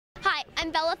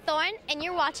I'm Bella Thorne, and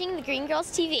you're watching The Green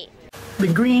Girls TV.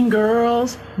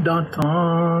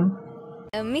 TheGreenGirls.com.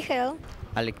 Mikhail,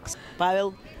 Alex,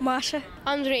 Pavel, Masha,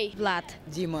 Andrei, Vlad,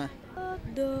 Дима.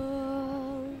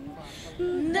 Дорогой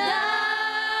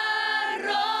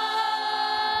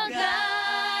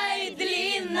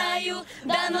длинною,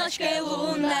 да ночкой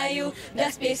лунною,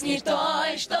 да с песней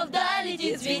той, что вдаль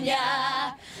летит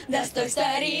звеня, да с той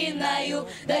старинною,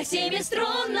 да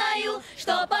семиструнною,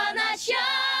 что по ночам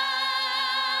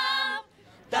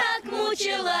так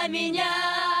мучила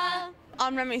меня.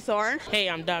 I'm Remy Thorne. Hey,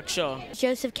 I'm Doc Shaw.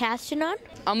 Joseph Castanon,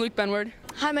 I'm Luke Benward.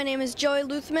 Hi, my name is Joey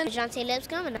Luthman. Jonte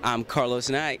Lipscomb. I'm Carlos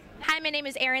Knight. Hi, my name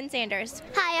is Erin Sanders.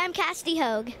 Hi, I'm Cassidy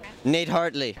Hogue. Nate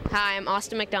Hartley. Hi, I'm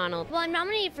Austin McDonald. Well, I'm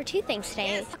nominated for two things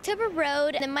today. October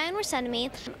Road, and My Own Worst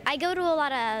Enemy. I go to a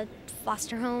lot of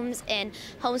foster homes and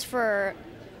homes for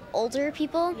older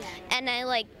people, and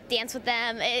I dance with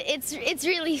them. It's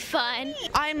really fun.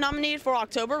 I am nominated for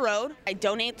October Road. I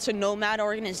donate to Nomad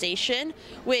organization,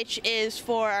 which is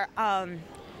for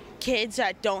kids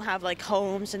that don't have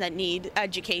homes and that need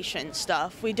education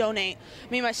stuff. We donate,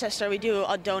 me and my sister, we do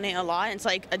donate a lot. It's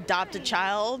like adopt a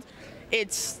child.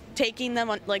 It's taking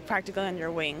them practically on your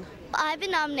wing. I've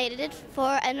been nominated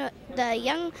for the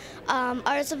Young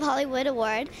Artist of Hollywood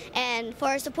Award and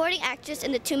for supporting actress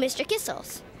in the two Mr.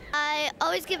 Kissels. I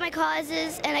always give my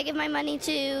causes, and I give my money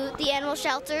to the animal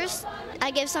shelters. I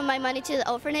give some of my money to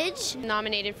the orphanage.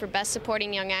 Nominated for Best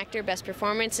Supporting Young Actor, Best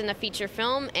Performance in a Feature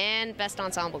Film, and Best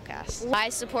Ensemble Cast. I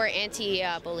support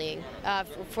anti-bullying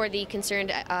for the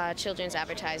Concerned Children's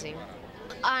Advertising.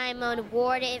 I'm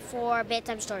awarded for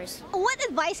bedtime stories. What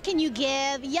advice can you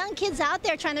give young kids out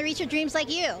there trying to reach their dreams like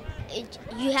you?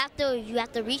 You have to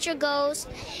reach your goals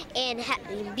and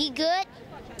be good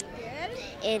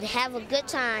and have a good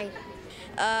time.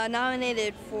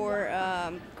 Nominated for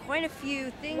quite a few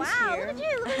things here.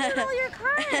 Look at all your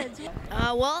cards.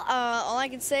 All I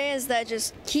can say is that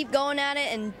just keep going at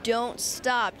it and don't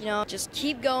stop. Just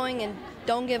keep going and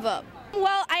don't give up.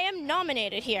 Well, I am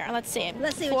nominated here, let's see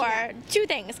what you for got. two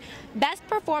things. Best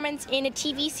Performance in a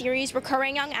TV Series,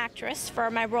 Recurring Young Actress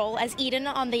for my role as Eden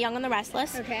on The Young and the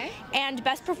Restless. Okay. And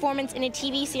Best Performance in a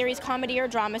TV Series, Comedy or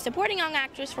Drama, Supporting Young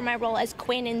Actress for my role as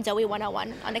Quinn in Zoe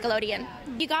 101 on Nickelodeon.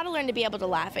 You gotta learn to be able to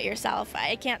laugh at yourself.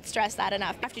 I can't stress that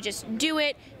enough. You have to just do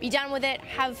it, be done with it,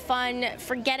 have fun,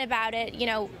 forget about it,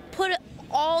 put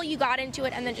all you got into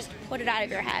it and then just put it out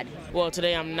of your head. Well,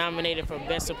 today I'm nominated for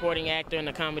Best Supporting Actor in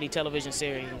a Comedy Television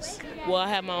Series. Well, I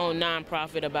have my own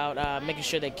nonprofit about making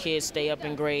sure that kids stay up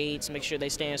in grades, make sure they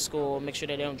stay in school, make sure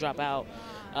that they don't drop out.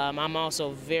 I'm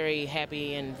also very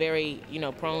happy and very,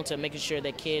 prone to making sure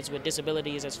that kids with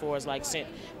disabilities, as far as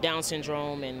Down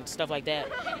syndrome and stuff like that,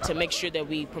 to make sure that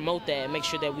we promote that and make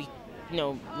sure that we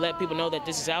let people know that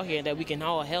this is out here and that we can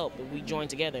all help if we join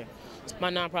together. My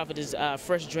nonprofit is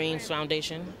Fresh Dreams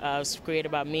Foundation. It's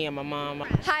created by me and my mom.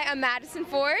 Hi, I'm Madison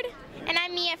Ford. And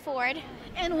I'm Mia Ford.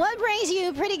 And what brings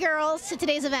you pretty girls to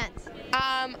today's event?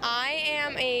 I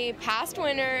am a past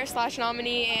winner /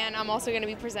 nominee, and I'm also going to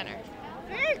be presenter.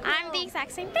 Very cool. I'm the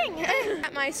exact same thing.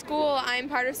 At my school, I'm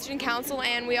part of student council,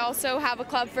 and we also have a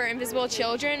club for invisible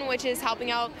children, which is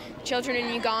helping out children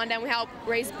in Uganda, and we help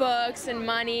raise books and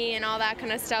money and all that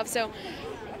kind of stuff. So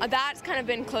that's kind of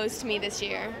been close to me this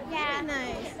year. Yeah.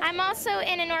 Nice. I'm also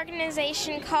in an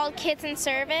organization called Kids in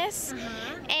Service,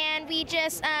 and we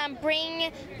just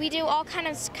we do all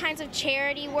kinds of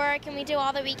charity work, and we do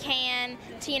all that we can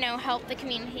to help the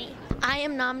community. I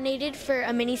am nominated for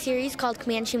a mini-series called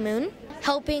Comanche Moon.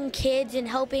 Helping kids and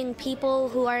helping people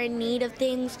who are in need of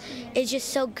things is just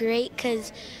so great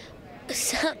because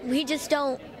we just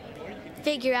don't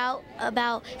figure out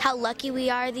about how lucky we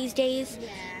are these days.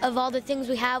 Of all the things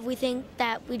we have, we think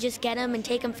that we just get them and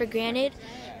take them for granted.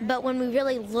 But when we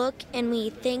really look and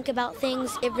we think about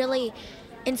things, it really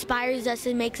inspires us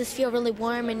and makes us feel really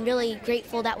warm and really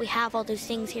grateful that we have all those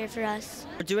things here for us.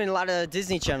 We're doing a lot of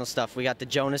Disney Channel stuff. We got the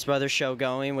Jonas Brothers show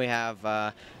going. We have,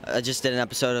 I just did an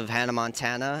episode of Hannah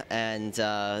Montana and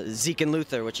Zeke and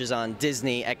Luther, which is on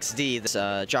Disney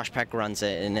XD. Josh Peck runs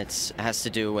it, and it has to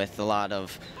do with a lot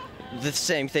of the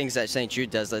same things that St.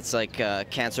 Jude does. It's like a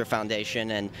cancer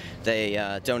foundation, and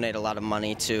they donate a lot of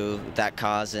money to that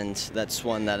cause, and that's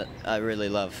one that I really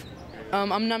love.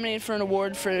 I'm nominated for an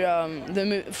award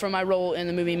for my role in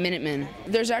the movie Minutemen.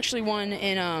 There's actually one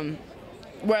in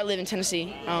where I live in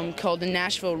Tennessee called the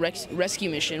Nashville Rescue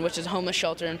Mission, which is a homeless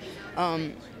shelter.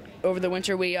 And over the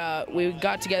winter, we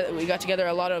got together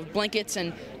a lot of blankets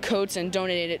and coats and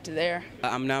donated it to there.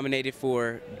 I'm nominated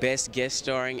for Best Guest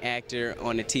Starring Actor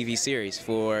on a TV Series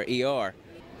for ER.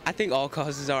 I think all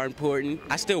causes are important.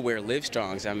 I still wear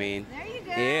Livestrong's. I mean, There you go.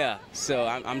 Yeah, so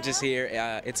I'm just here.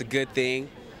 It's a good thing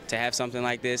to have something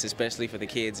like this, especially for the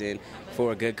kids and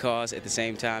for a good cause at the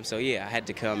same time. So yeah, I had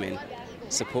to come and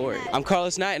support. I'm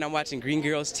Carlos Knight and I'm watching Green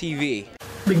Girls TV.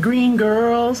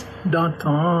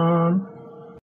 TheGreenGirls.com